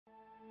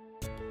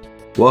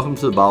Welcome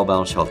to the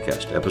BioBalance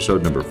Healthcast,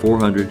 episode number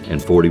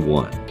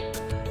 441.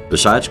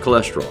 Besides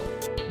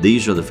cholesterol,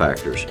 these are the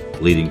factors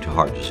leading to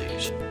heart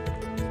disease.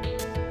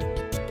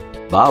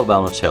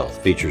 BioBalance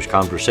Health features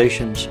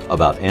conversations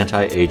about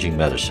anti-aging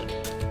medicine.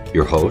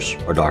 Your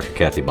hosts are Dr.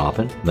 Kathy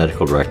Maupin,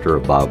 Medical Director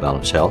of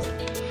BioBalance Health,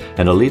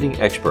 and a leading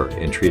expert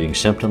in treating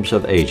symptoms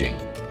of aging,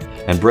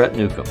 and Brett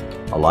Newcomb,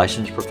 a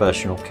licensed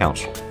professional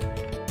counselor.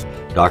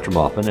 Dr.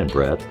 Maupin and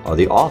Brett are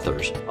the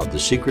authors of The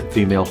Secret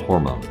Female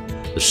Hormone,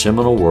 the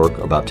seminal work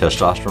about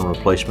testosterone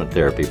replacement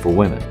therapy for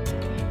women,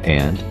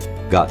 and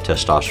Got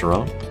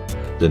Testosterone,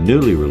 the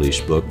newly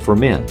released book for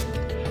men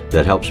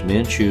that helps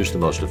men choose the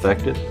most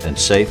effective and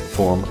safe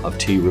form of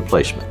T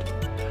replacement.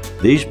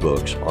 These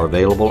books are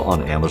available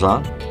on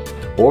Amazon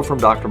or from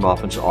Dr.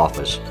 Maupin's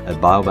office at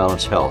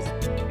BioBalance Health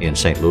in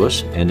St.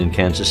 Louis and in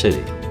Kansas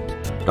City.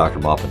 Dr.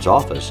 Maupin's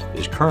office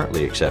is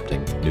currently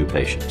accepting new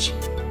patients.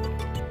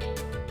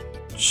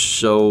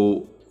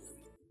 So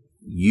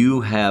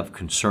you have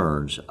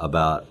concerns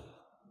about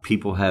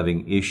people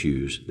having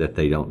issues that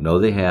they don't know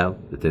they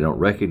have, that they don't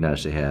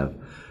recognize they have,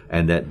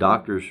 and that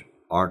doctors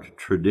aren't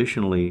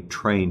traditionally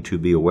trained to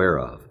be aware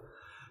of,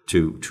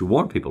 to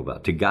warn people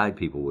about, to guide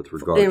people with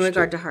regards in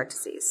regard to heart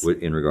disease.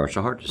 In regards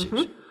to heart disease.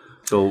 Mm-hmm.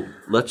 So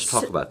let's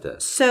talk about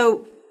that.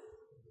 So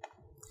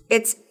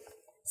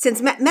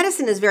since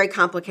medicine is very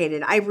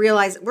complicated, I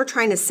realize we're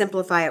trying to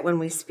simplify it when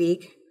we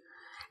speak,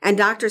 and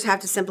doctors have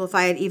to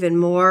simplify it even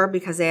more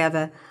because they have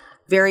a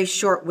very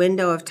short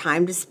window of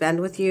time to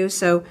spend with you.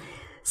 So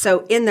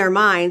in their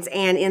minds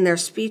and in their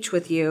speech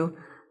with you,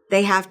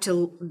 they have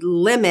to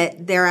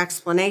limit their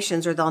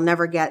explanations or they'll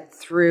never get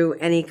through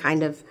any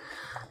kind of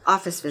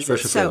office visit.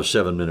 Especially if they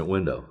have a 7-minute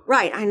window.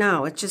 Right, I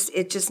know. It's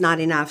just not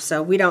enough.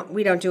 So we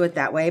don't do it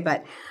that way.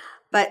 But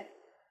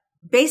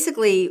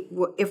basically,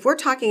 if we're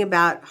talking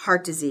about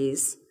heart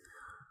disease,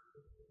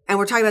 and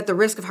we're talking about the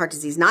risk of heart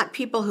disease, not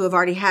people who have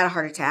already had a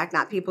heart attack,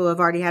 not people who have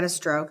already had a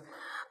stroke,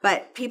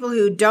 but people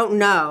who don't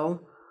know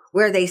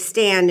where they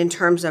stand in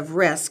terms of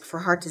risk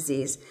for heart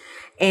disease.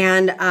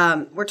 And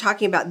we're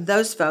talking about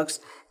those folks.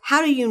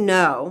 How do you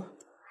know,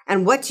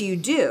 and what do you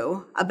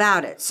do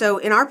about it? So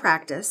in our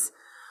practice,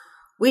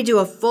 we do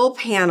a full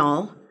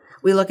panel.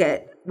 We look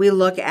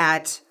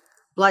at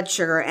blood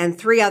sugar and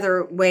 3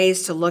 other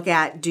ways to look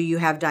at, do you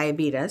have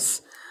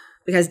diabetes?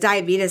 Because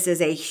diabetes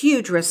is a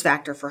huge risk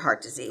factor for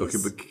heart disease. Okay,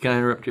 but can I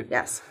interrupt you?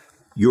 Yes.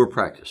 Your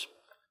practice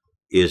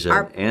is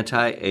an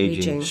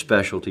anti-aging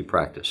specialty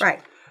practice. Right.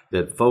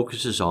 That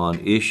focuses on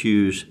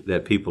issues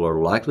that people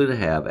are likely to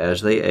have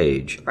as they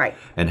age. Right.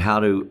 And how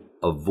to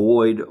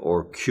avoid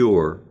or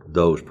cure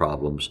those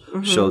problems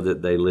so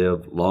that they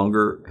live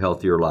longer,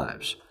 healthier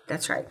lives.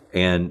 That's right.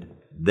 And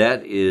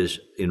that is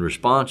in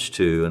response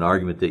to an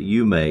argument that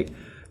you make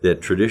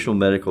that traditional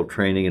medical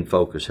training and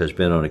focus has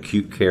been on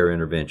acute care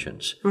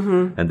interventions,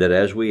 and that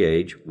as we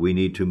age, we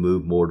need to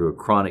move more to a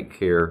chronic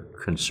care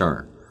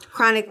concern.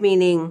 Chronic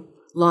meaning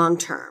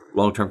long-term.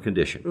 Long-term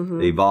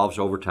condition. It evolves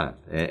over time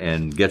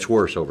and gets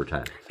worse over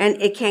time.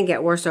 And it can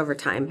get worse over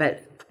time, but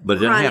it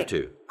doesn't have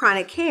to.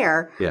 Chronic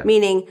care,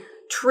 meaning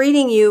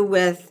treating you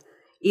with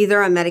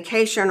either a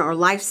medication or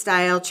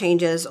lifestyle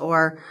changes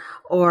or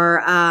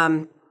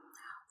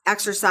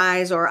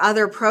exercise or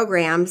other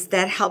programs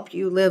that help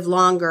you live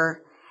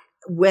longer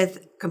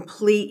with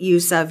complete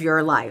use of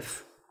your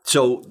life.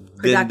 So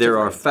then there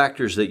are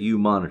factors that you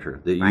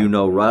monitor, that you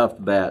know right off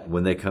the bat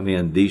when they come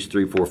in, these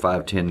 3, 4,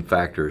 5, 10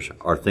 factors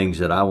are things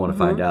that I want to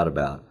find out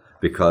about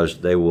because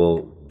they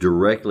will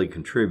directly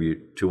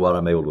contribute to what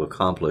I'm able to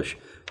accomplish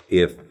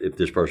if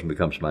this person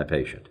becomes my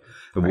patient.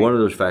 And one of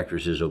those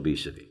factors is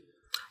obesity.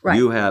 Right.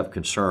 You have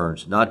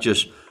concerns, not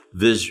just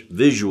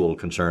visual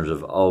concerns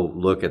of, oh,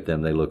 look at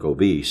them, they look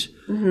obese,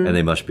 and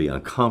they must be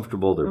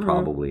uncomfortable, they're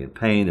probably in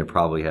pain, they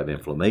probably have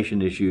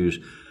inflammation issues,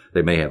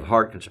 they may have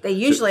heart concerns. They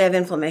usually have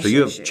inflammation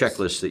issues. So you have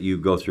checklists that you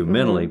go through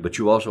mentally, but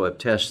you also have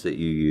tests that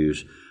you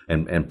use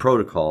and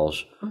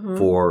protocols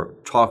for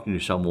talking to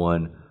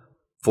someone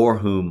for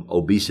whom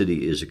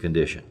obesity is a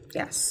condition.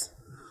 Yes.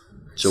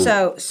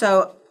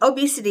 So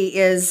obesity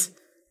is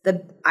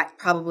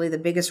probably the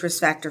biggest risk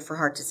factor for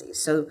heart disease.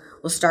 So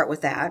we'll start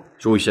with that.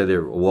 So we say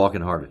they're a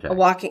walking heart attack.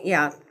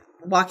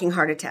 Walking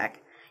heart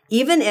attack.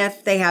 Even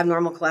if they have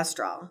normal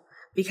cholesterol,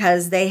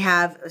 because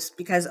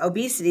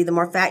obesity, the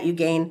more fat you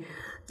gain,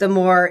 the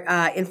more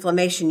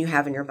inflammation you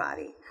have in your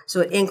body.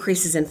 So it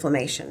increases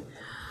inflammation.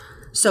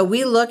 So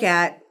we look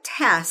at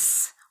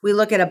tests. We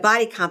look at a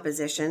body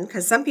composition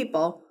because some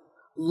people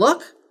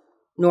look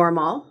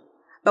normal,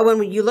 but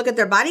when you look at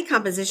their body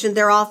composition,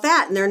 they're all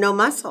fat and they're no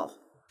muscle.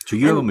 So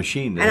you have a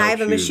machine that and I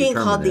have a machine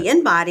called the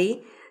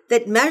InBody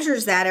that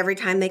measures that every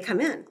time they come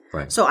in.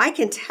 Right. So I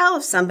can tell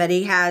if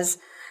somebody is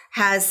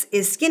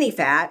skinny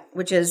fat,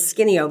 which is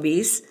skinny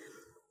obese.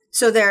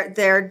 So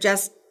they're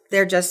just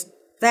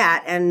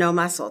fat and no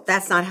muscle.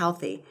 That's not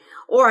healthy.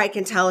 Or I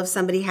can tell if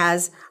somebody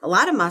has a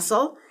lot of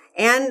muscle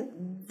and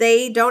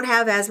they don't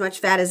have as much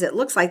fat as it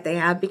looks like they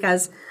have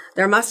because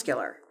they're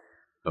muscular.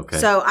 Okay.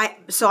 So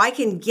I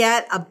can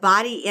get a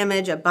body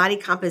image, a body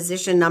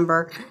composition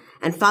number,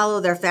 and follow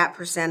their fat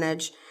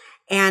percentage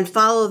and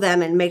follow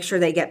them and make sure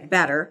they get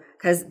better,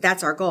 because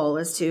that's our goal,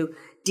 is to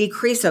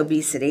decrease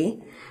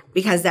obesity,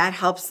 because that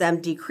helps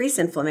them decrease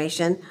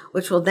inflammation,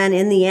 which will then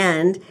in the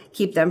end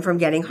keep them from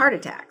getting heart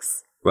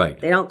attacks. Right.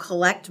 They don't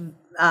collect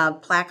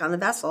plaque on the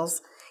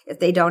vessels if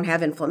they don't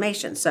have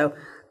inflammation. So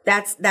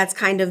that's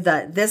kind of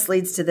this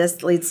leads to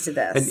this leads to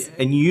this.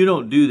 And you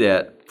don't do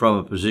that from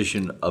a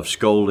position of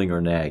scolding or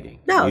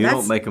nagging. No, you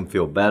don't make them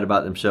feel bad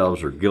about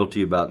themselves or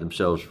guilty about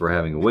themselves for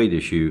having a weight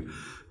issue.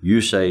 You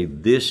say,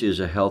 this is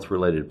a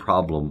health-related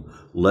problem.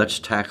 Let's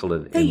tackle it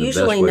in the best way we can. They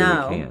usually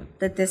know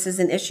that this is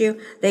an issue.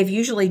 They've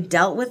usually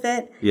dealt with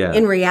it. Yeah.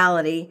 In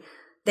reality,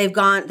 they've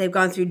gone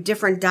through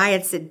different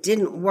diets that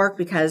didn't work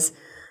because,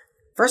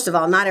 first of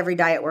all, not every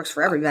diet works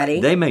for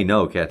everybody. They may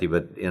know, Kathy,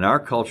 but in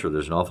our culture,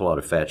 there's an awful lot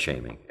of fat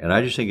shaming. And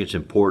I just think it's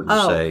important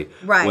to say,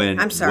 when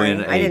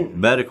a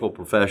medical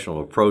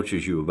professional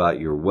approaches you about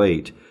your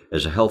weight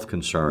as a health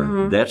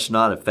concern, that's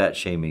not a fat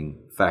shaming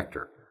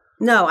factor.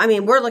 No, I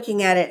mean, we're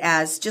looking at it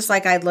as just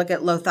like I'd look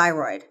at low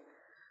thyroid.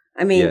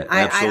 I mean, Yeah,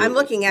 I'm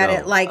looking at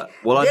it like,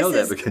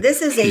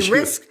 this is a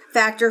risk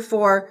factor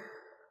for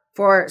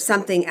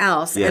something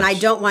else, Yes. and I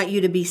don't want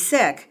you to be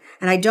sick,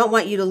 and I don't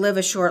want you to live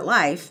a short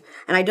life,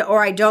 and I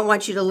don't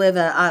want you to live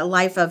a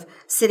life of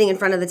sitting in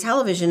front of the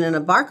television in a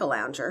Barca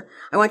lounger.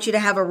 I want you to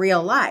have a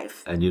real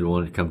life. And you don't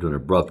want it to come to an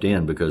abrupt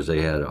end because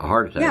they had a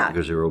heart attack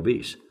because they were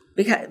obese.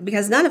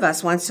 Because none of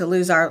us wants to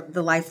lose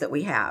the life that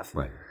we have.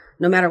 Right.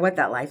 No matter what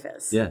that life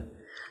is. Yeah.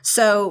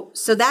 So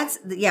that's,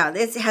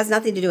 it has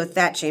nothing to do with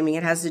fat shaming.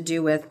 It has to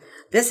do with,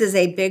 this is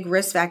a big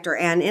risk factor.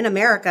 And in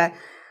America,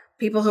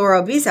 people who are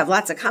obese have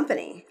lots of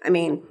company. I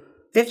mean,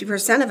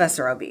 50% of us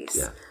are obese.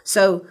 Yeah.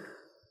 So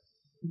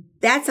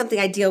that's something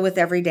I deal with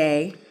every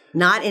day,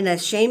 not in a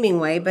shaming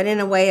way, but in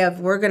a way of,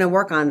 we're going to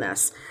work on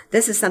this.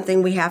 This is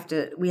something we have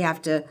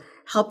to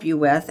help you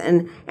with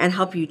and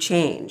help you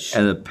change.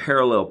 And the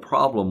parallel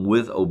problem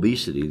with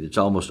obesity that's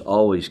almost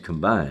always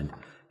combined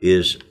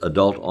is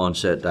adult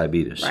onset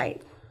diabetes. Right.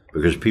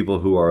 Because people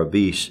who are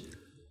obese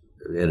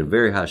at a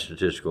very high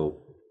statistical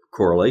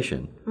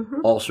correlation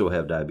also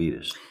have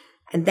diabetes.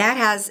 And that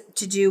has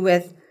to do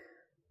with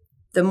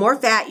the more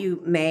fat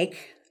you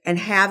make and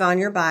have on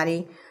your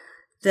body,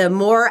 the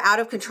more out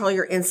of control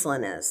your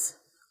insulin is.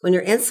 When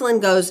your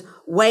insulin goes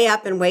way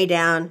up and way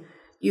down,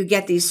 you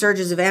get these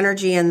surges of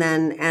energy and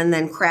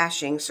then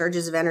crashing,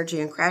 surges of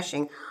energy and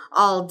crashing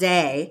all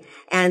day.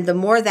 And the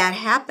more that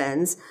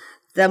happens,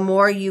 the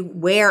more you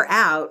wear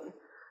out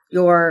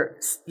your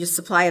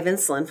supply of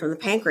insulin from the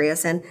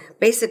pancreas, and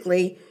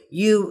basically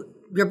your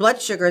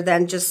blood sugar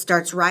then just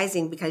starts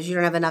rising because you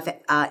don't have enough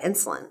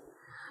insulin.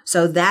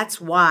 So that's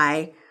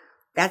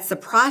the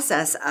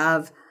process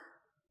of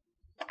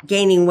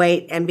gaining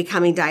weight and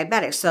becoming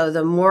diabetic. So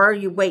the more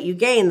weight you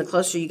gain, the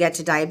closer you get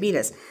to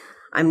diabetes.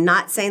 I'm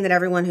not saying that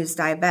everyone who's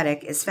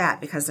diabetic is fat,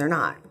 because they're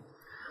not.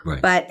 Right.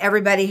 But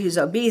everybody who's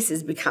obese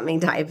is becoming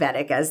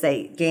diabetic as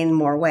they gain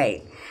more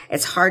weight.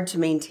 It's hard to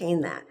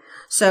maintain that.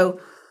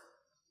 So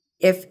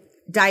if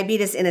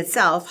diabetes in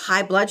itself,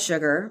 high blood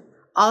sugar,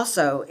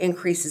 also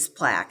increases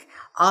plaque,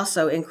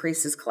 also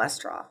increases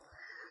cholesterol.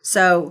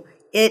 So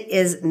it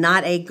is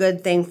not a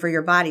good thing for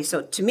your body.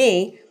 So to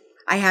me,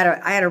 I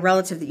had a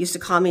relative that used to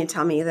call me and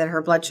tell me that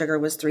her blood sugar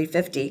was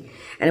 350,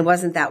 and it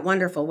wasn't that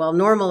wonderful. Well,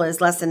 normal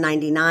is less than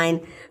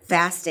 99,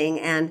 fasting,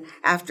 and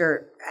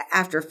after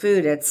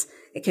food,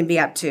 it can be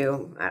up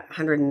to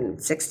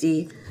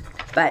 160,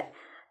 but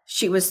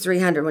she was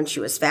 300 when she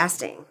was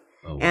fasting.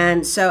 Oh, wow.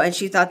 And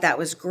she thought that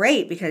was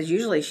great, because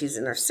usually she's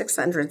in her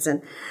 600s,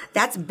 and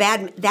that's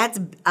bad. That's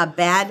a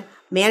bad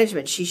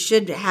management. She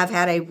should have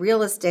had a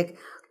realistic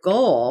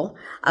goal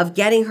of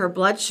getting her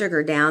blood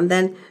sugar down.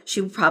 Then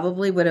she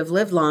probably would have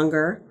lived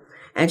longer,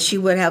 and she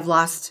would have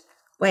lost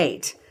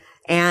weight,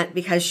 and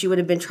because she would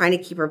have been trying to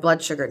keep her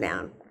blood sugar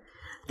down.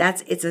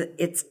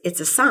 It's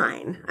a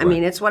sign. I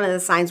mean, it's one of the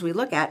signs we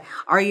look at.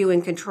 Are you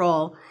in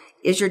control?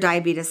 Is your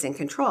diabetes in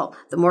control?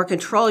 The more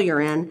control you're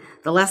in,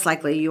 the less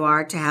likely you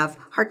are to have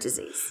heart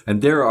disease.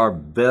 And there are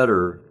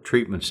better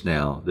treatments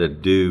now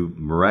that do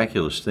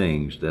miraculous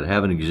things that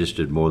haven't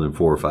existed more than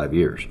 4 or 5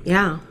 years.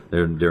 Yeah.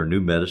 There are new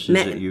medicines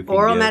that you can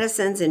oral get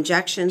medicines,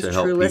 injections, to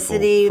help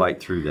Trulicity, people fight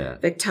through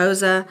that.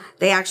 Victoza.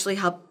 They actually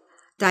help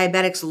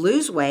diabetics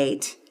lose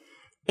weight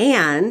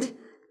and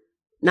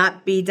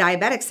not be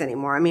diabetics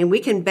anymore. I mean, we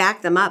can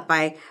back them up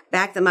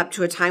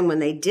to a time when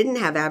they didn't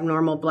have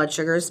abnormal blood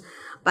sugars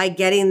by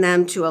getting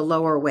them to a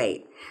lower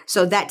weight.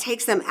 So that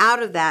takes them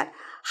out of that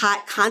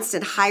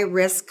constant high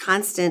risk,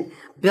 constant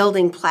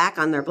building plaque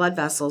on their blood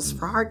vessels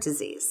for heart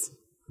disease.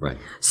 Right.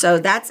 So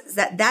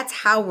that's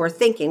how we're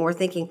thinking. We're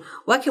thinking,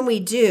 what can we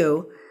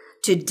do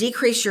to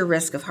decrease your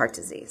risk of heart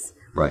disease?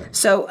 Right.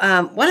 So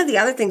one of the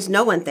other things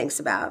no one thinks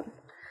about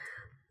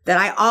that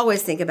I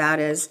always think about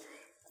is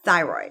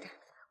thyroid.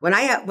 When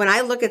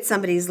I look at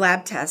somebody's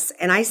lab tests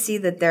and I see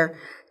that their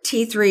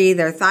T3,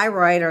 their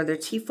thyroid, or their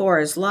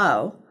T4 is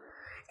low,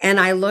 and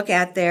I look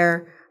at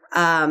their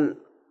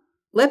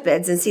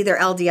lipids and see their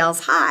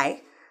LDL's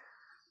high,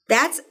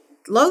 that's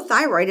low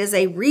thyroid is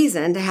a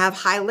reason to have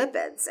high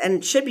lipids, and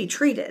it should be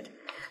treated.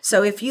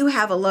 So if you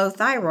have a low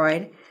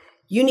thyroid,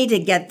 you need to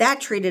get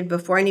that treated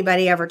before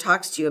anybody ever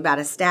talks to you about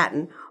a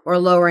statin or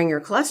lowering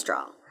your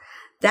cholesterol.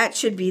 That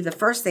should be the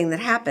first thing that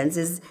happens,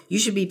 is you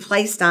should be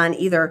placed on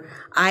either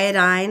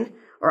iodine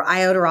or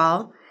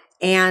iodoral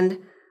and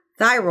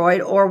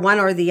thyroid, or one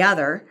or the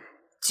other,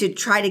 to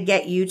try to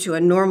get you to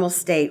a normal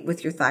state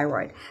with your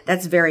thyroid.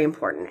 That's very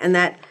important. And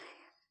that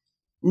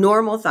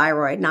normal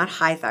thyroid, not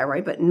high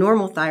thyroid, but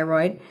normal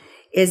thyroid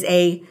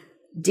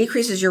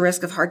decreases your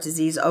risk of heart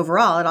disease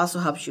overall. It also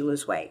helps you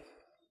lose weight.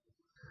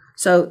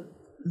 So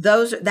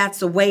that's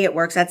the way it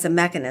works. That's a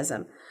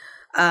mechanism.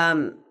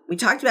 We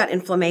talked about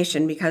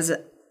inflammation, because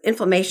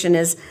inflammation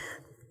is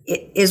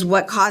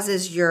what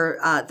causes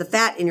the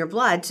fat in your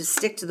blood to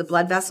stick to the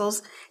blood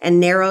vessels and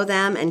narrow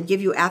them and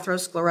give you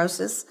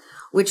atherosclerosis,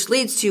 which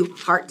leads to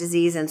heart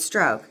disease and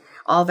stroke,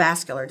 all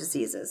vascular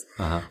diseases.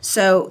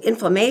 So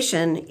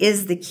inflammation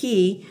is the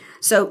key.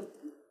 So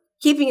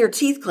keeping your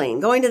teeth clean,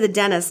 going to the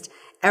dentist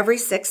every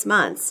 6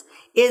 months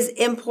is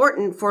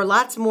important for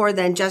lots more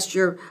than just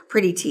your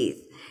pretty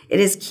teeth. It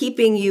is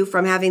keeping you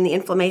from having the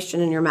inflammation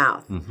in your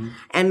mouth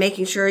and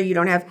making sure you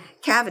don't have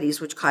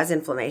cavities, which cause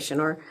inflammation,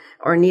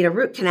 or need a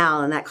root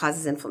canal, and that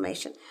causes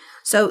inflammation.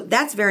 So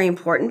that's very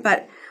important,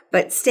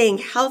 but staying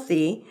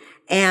healthy.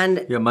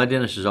 And yeah, my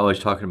dentist is always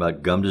talking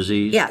about gum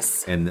disease.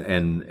 Yes.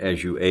 And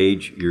as you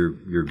age,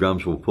 your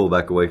gums will pull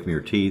back away from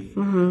your teeth,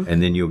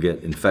 and then you'll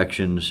get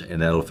infections,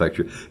 and that'll affect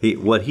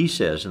what he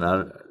says,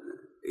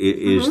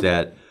 is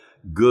that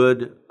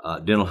good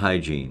dental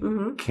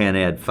hygiene can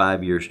add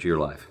 5 years to your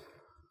life.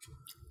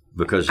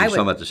 Because he's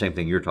talking about the same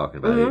thing you're talking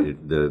about,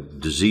 the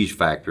disease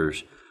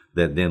factors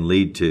that then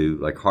lead to,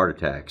 like, heart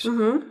attacks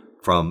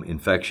from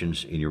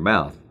infections in your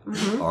mouth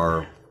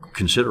are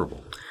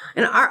considerable.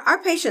 And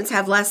our patients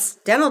have less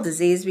dental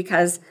disease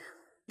because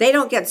they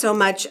don't get so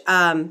much,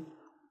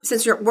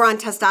 since we're on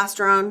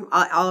testosterone,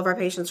 all of our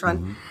patients are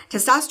on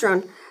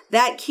testosterone,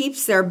 that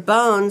keeps their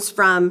bones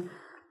from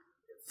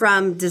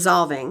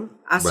dissolving,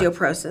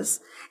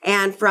 osteoporosis,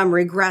 and from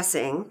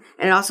regressing,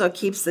 and it also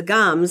keeps the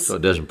gums. So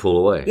it doesn't pull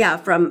away. Yeah,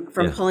 from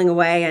pulling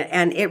away,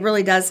 and it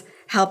really does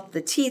help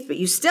the teeth, but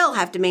you still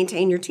have to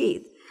maintain your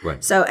teeth.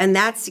 Right. So, and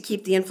that's to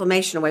keep the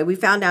inflammation away. We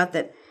found out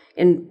that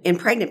in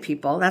pregnant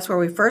people, that's where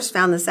we first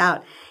found this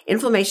out,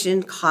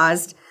 inflammation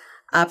caused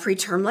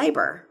preterm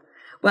labor.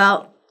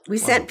 Well, we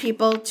sent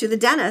people to the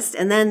dentist,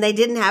 and then they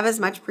didn't have as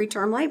much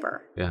preterm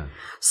labor. Yeah.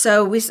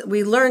 So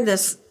we learned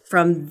this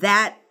from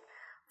that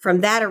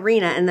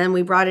arena, and then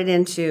we brought it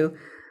into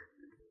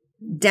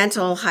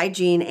dental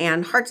hygiene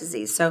and heart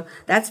disease. So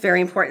that's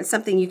very important.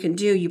 Something you can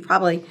do, you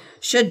probably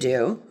should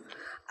do.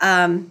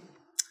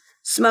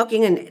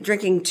 Smoking and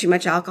drinking too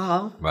much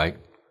alcohol. Right.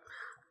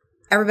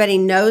 Everybody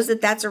knows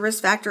that that's a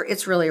risk factor.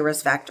 It's really a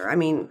risk factor. I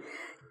mean,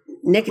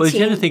 nicotine. Well, you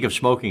tend to think of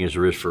smoking as a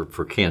risk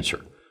for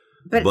cancer.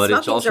 But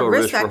it's also a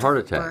risk for heart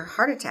attack. For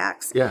heart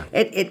attacks. Yeah.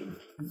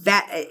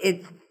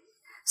 It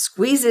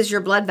squeezes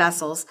your blood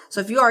vessels. So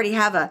if you already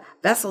have a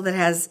vessel that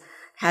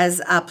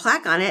has a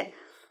plaque on it,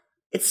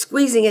 it's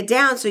squeezing it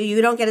down so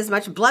you don't get as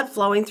much blood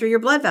flowing through your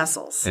blood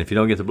vessels. And if you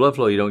don't get the blood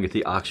flow, you don't get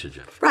the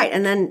oxygen. Right,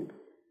 and then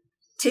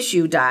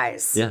tissue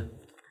dies. Yeah.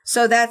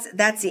 So that's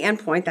the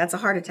end point. That's a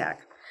heart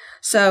attack.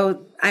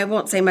 So I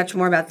won't say much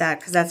more about that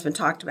because that's been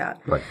talked about.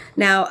 Right.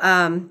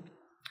 Now,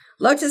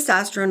 low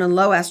testosterone and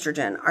low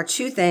estrogen are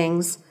two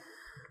things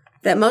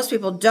that most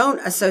people don't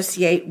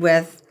associate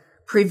with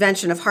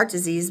prevention of heart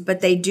disease,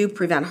 but they do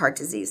prevent heart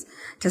disease.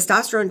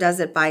 Testosterone does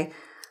it by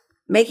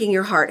making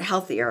your heart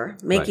healthier,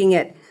 making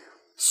it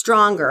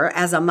stronger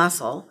as a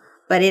muscle,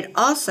 but it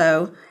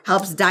also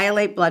helps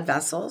dilate blood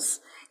vessels.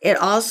 It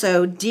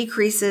also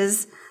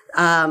decreases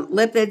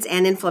lipids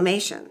and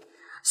inflammation.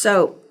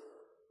 So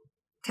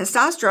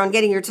testosterone,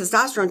 getting your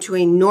testosterone to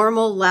a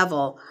normal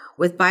level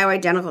with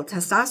bioidentical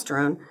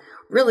testosterone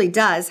really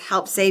does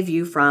help save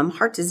you from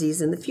heart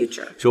disease in the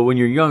future. So when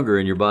you're younger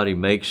and your body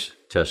makes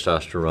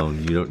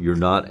testosterone, you're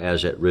not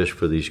as at risk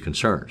for these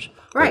concerns.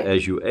 Right. But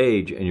as you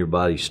age and your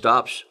body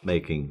stops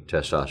making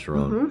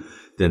testosterone,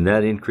 then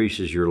that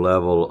increases your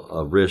level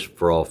of risk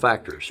for all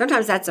factors.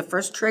 Sometimes that's the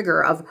first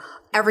trigger of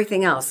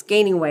everything else: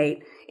 gaining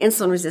weight,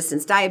 insulin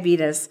resistance,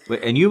 diabetes.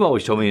 And you've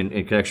always told me in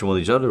connection with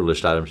these other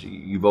list items,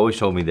 you've always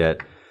told me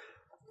that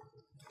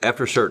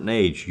after a certain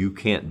age, you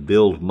can't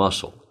build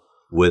muscle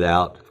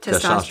without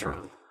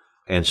testosterone.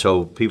 And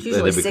so people,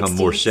 they become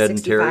more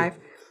sedentary. 65.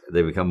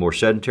 They become more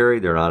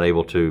sedentary. They're not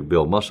able to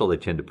build muscle. They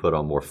tend to put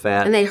on more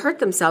fat. And they hurt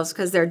themselves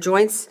because their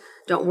joints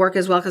don't work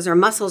as well because their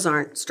muscles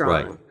aren't strong.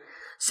 Right.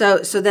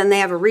 So then they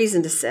have a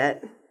reason to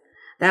sit.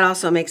 That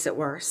also makes it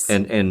worse.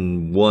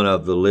 And one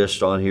of the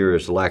lists on here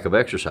is the lack of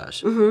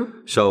exercise.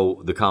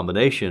 So the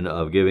combination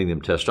of giving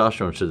them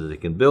testosterone so that they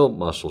can build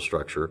muscle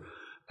structure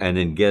and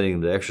then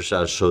getting the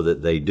exercise so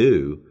that they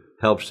do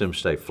helps them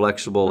stay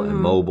flexible and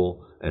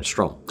mobile and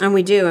strong. And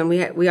we do. And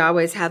we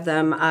always have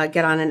them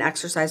get on an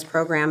exercise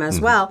program as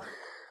well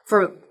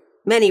for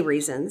many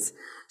reasons.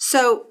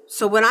 So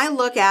when I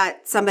look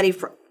at somebody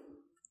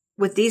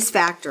with these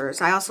factors,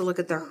 I also look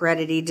at their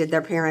heredity. Did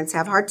their parents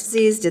have heart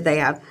disease? Did they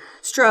have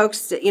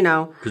strokes? You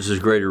know, because there's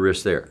greater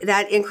risk there.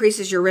 That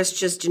increases your risk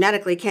just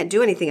genetically. Can't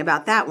do anything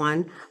about that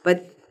one.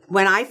 But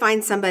when I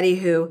find somebody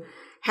who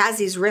has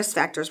these risk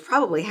factors,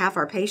 probably half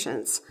our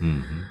patients,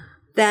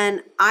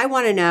 then I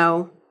want to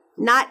know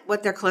not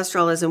what their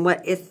cholesterol is and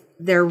what if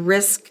their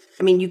risk.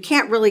 I mean, you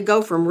can't really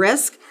go from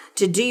risk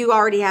to do you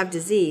already have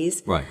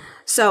disease. Right.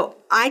 So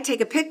I take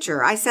a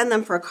picture. I send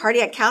them for a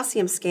cardiac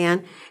calcium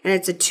scan, and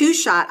it's a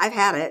 2-shot. I've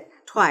had it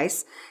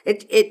twice.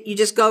 You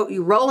just go,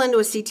 you roll into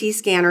a CT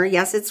scanner.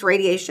 Yes, it's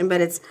radiation,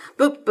 but it's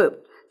boop, boop.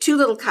 2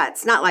 little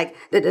cuts, not like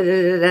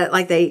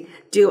like they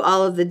do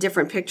all of the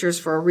different pictures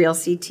for a real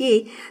CT.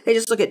 They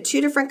just look at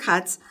 2 different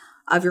cuts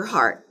of your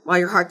heart while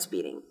your heart's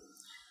beating.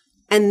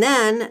 And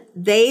then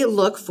they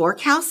look for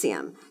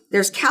calcium.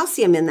 There's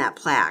calcium in that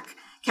plaque.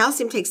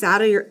 Calcium gets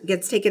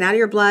taken out of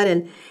your blood,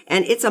 and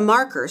it's a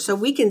marker. So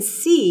we can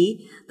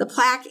see the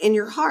plaque in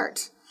your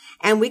heart,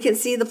 and we can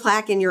see the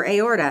plaque in your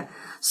aorta.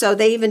 So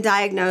they even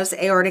diagnose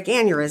aortic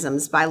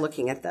aneurysms by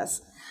looking at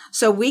this.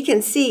 So we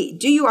can see,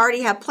 do you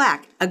already have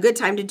plaque? A good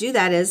time to do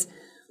that is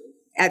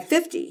at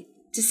 50,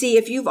 to see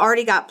if you've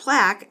already got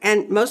plaque.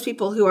 And most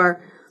people who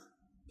are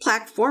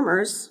plaque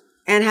formers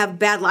and have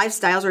bad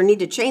lifestyles or need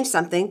to change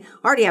something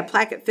already have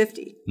plaque at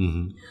 50.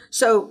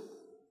 So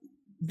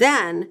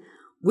then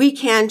we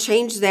can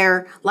change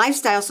their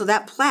lifestyle so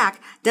that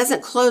plaque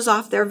doesn't close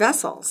off their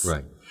vessels.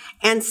 Right.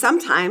 And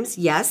sometimes,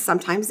 yes,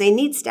 sometimes they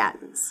need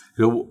statins.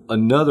 So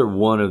another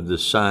one of the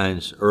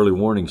signs, early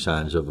warning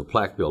signs of a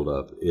plaque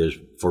buildup is,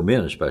 for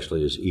men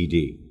especially, is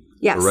ED.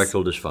 Yes.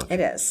 Erectile dysfunction. It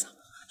is.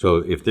 So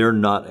if they're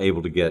not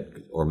able to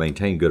get or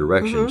maintain good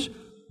erections,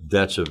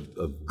 that's a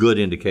good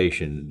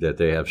indication that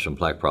they have some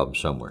plaque problems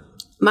somewhere.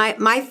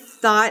 My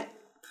thought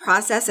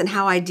process and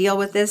how I deal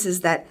with this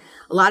is that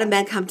a lot of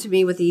men come to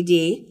me with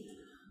ED.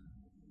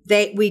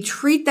 We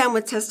treat them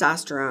with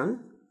testosterone,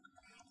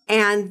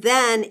 and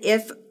then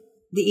if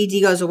the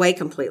ED goes away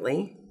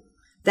completely,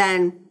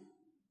 then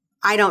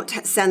I don't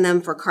send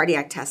them for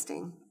cardiac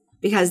testing,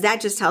 because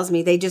that just tells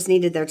me they just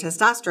needed their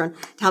testosterone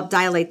to help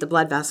dilate the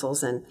blood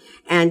vessels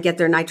and get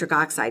their nitric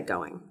oxide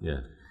going. Yeah.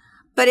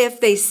 But if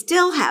they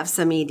still have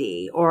some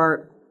ED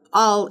or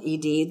all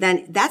ED,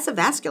 then that's a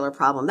vascular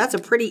problem. That's a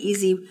pretty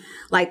easy,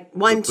 like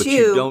 1, 2. But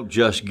you don't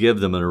just give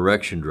them an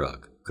erection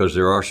drug, because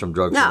there are some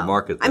drugs on the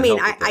market that help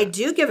with that. I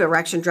do give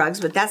erection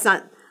drugs, but that's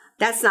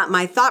not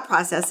my thought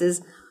process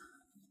is,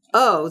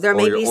 there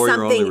may be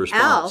something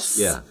else.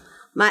 Yeah.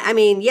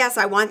 Yes,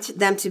 I want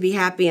them to be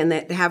happy and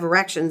to have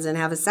erections and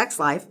have a sex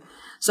life.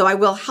 So I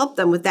will help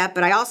them with that,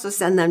 but I also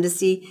send them to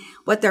see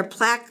what their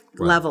plaque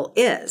level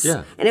is.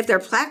 Yeah. And if their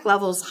plaque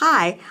level's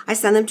high, I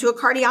send them to a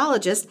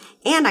cardiologist,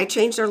 and I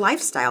change their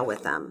lifestyle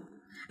with them.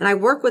 And I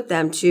work with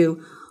them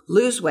to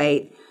lose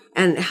weight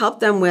and help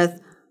them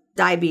with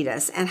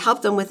diabetes and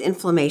help them with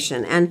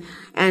inflammation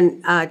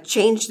and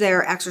change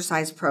their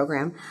exercise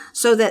program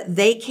so that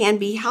they can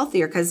be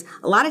healthier, because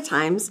a lot of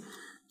times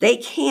they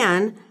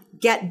can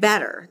get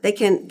better. They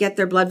can get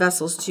their blood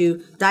vessels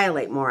to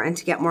dilate more and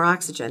to get more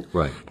oxygen.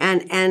 Right.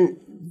 And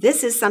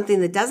this is something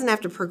that doesn't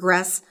have to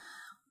progress.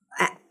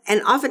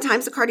 And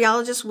oftentimes the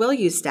cardiologist will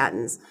use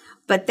statins,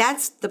 but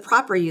that's the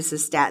proper use of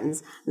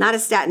statins, not a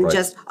statin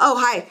just,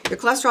 hi, your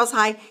cholesterol's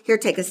high, here,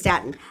 take a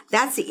statin.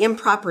 That's the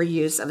improper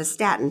use of a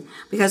statin,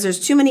 because there's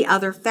too many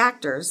other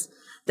factors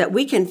that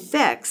we can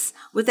fix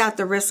without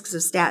the risks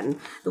of statin.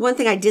 The one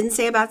thing I didn't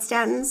say about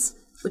statins,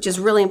 which is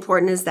really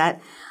important, is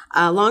that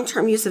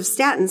long-term use of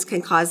statins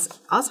can cause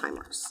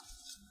Alzheimer's.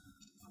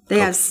 They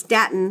have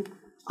statin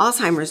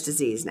Alzheimer's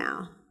disease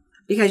now,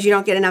 because you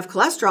don't get enough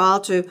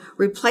cholesterol to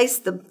replace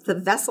the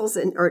vessels,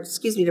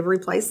 to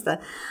replace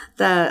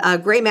the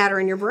gray matter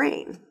in your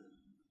brain.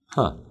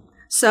 Huh.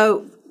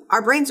 So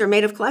our brains are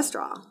made of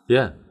cholesterol.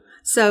 Yeah.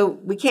 So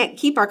we can't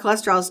keep our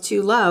cholesterols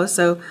too low.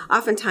 So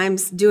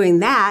oftentimes doing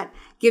that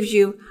gives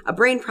you a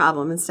brain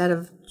problem instead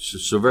of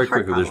So very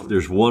quickly,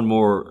 there's one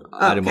more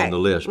item on the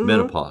list,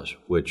 menopause,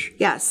 which...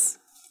 Yes.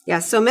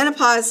 So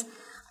menopause,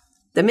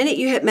 the minute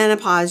you hit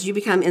menopause, you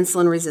become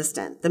insulin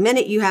resistant. The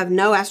minute you have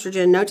no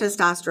estrogen, no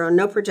testosterone,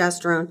 no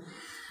progesterone,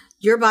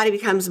 your body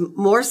becomes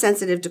more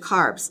sensitive to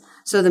carbs.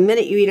 So the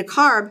minute you eat a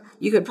carb,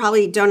 you could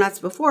probably eat donuts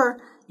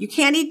before. You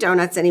can't eat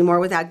donuts anymore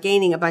without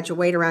gaining a bunch of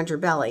weight around your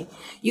belly.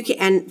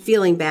 And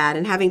feeling bad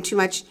and having too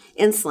much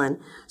insulin.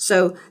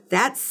 So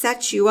that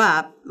sets you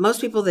up. Most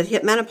people that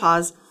hit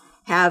menopause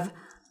have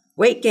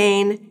weight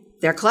gain,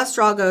 their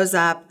cholesterol goes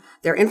up,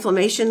 their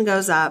inflammation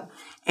goes up,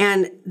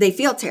 and they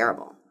feel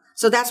terrible.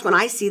 So that's when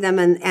I see them,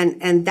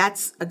 and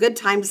that's a good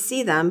time to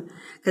see them,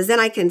 because then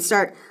I can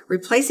start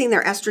replacing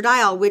their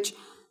estradiol, which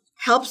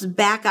helps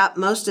back up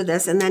most of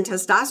this, and then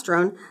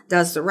testosterone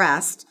does the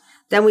rest.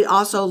 Then we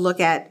also look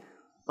at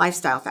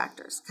lifestyle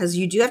factors, because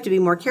you do have to be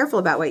more careful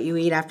about what you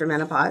eat after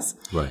menopause.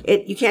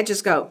 Right. You can't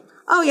just go,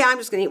 I'm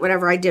just going to eat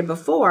whatever I did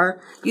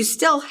before. You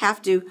still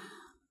have to,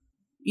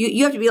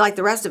 you have to be like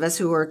the rest of us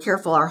who were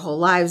careful our whole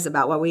lives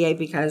about what we ate,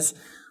 because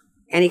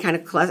any kind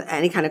of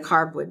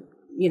carb would,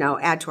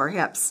 add to our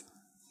hips.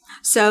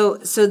 So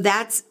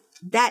that's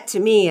that to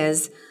me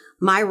is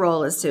my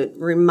role, is to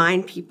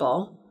remind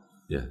people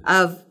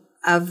of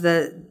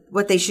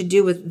what they should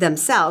do with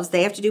themselves.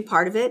 They have to do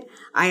part of it.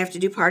 I have to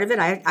do part of it.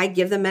 I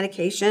give them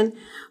medication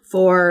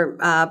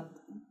for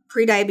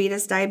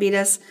pre-diabetes,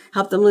 diabetes,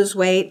 help them lose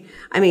weight.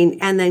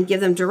 And then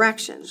give them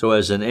direction. So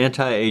as an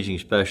anti-aging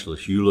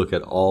specialist, you look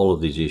at all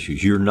of these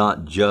issues. You're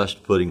not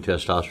just putting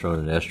testosterone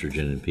and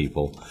estrogen in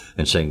people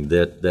and saying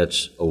that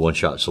that's a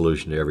one-shot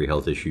solution to every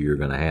health issue you're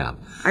going to have.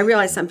 I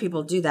realize some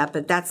people do that,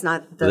 but that's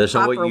not the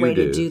proper way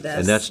to do this.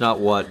 And that's not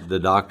what the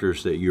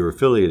doctors that you're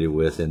affiliated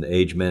with in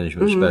age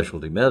management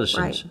specialty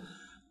medicines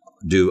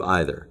do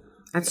either.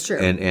 That's true.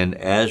 And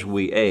as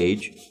we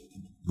age,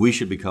 we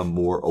should become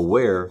more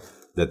aware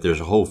that there's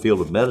a whole field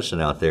of medicine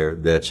out there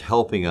that's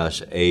helping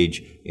us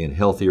age in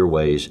healthier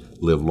ways,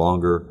 live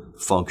longer,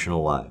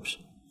 functional lives.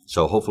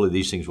 So hopefully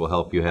these things will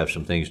help you have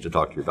some things to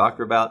talk to your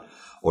doctor about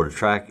or to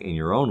track in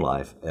your own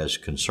life as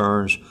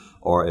concerns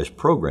or as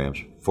programs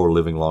for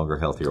living longer,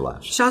 healthier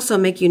lives. It should also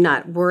make you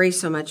not worry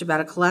so much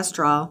about a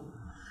cholesterol.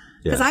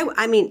 Because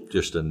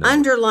just a number.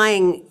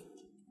 Underlying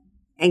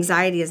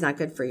anxiety is not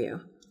good for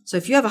you. So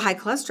if you have a high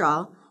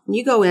cholesterol and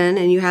you go in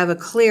and you have a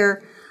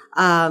clear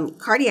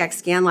cardiac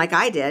scan like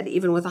I did,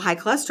 even with a high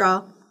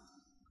cholesterol,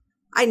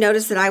 I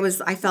noticed that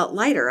I felt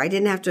lighter. I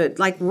didn't have to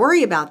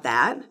worry about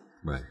that,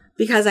 right?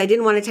 Because I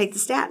didn't want to take the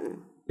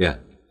statin. Yeah.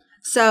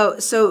 So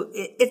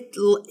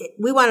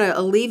we want to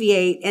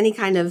alleviate any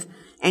kind of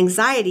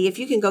anxiety. If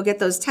you can go get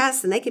those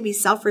tests, and they can be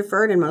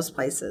self-referred in most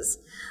places.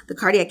 The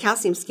cardiac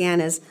calcium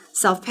scan is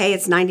self-pay.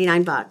 It's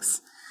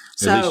 $99.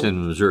 At least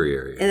in the Missouri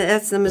area. And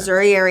that's the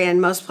Missouri area, and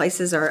most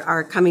places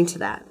are coming to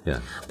that. Yeah.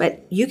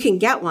 But you can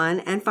get one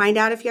and find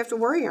out if you have to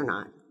worry or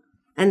not.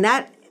 And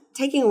that,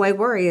 taking away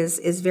worry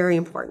is very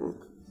important.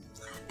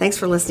 Thanks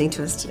for listening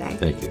to us today.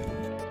 Thank you.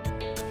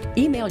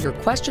 Email your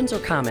questions or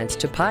comments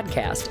to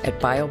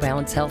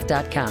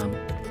podcast@biobalancehealth.com.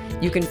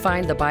 You can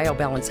find the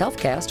BioBalance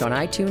Healthcast on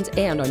iTunes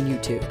and on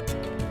YouTube.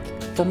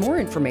 For more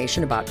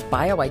information about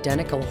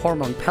bioidentical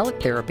hormone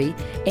pellet therapy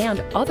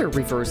and other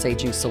reverse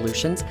aging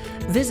solutions,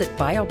 visit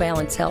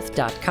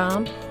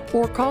biobalancehealth.com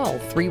or call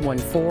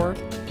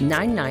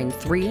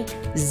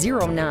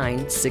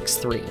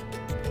 314-993-0963.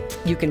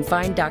 You can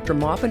find Dr.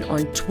 Maupin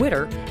on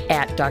Twitter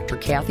 @Dr.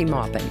 Kathy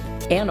Maupin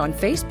and on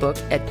Facebook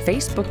at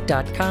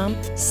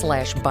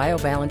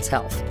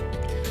facebook.com/biobalancehealth.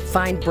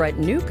 Find Brett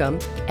Newcomb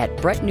at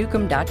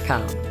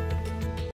brettnewcomb.com.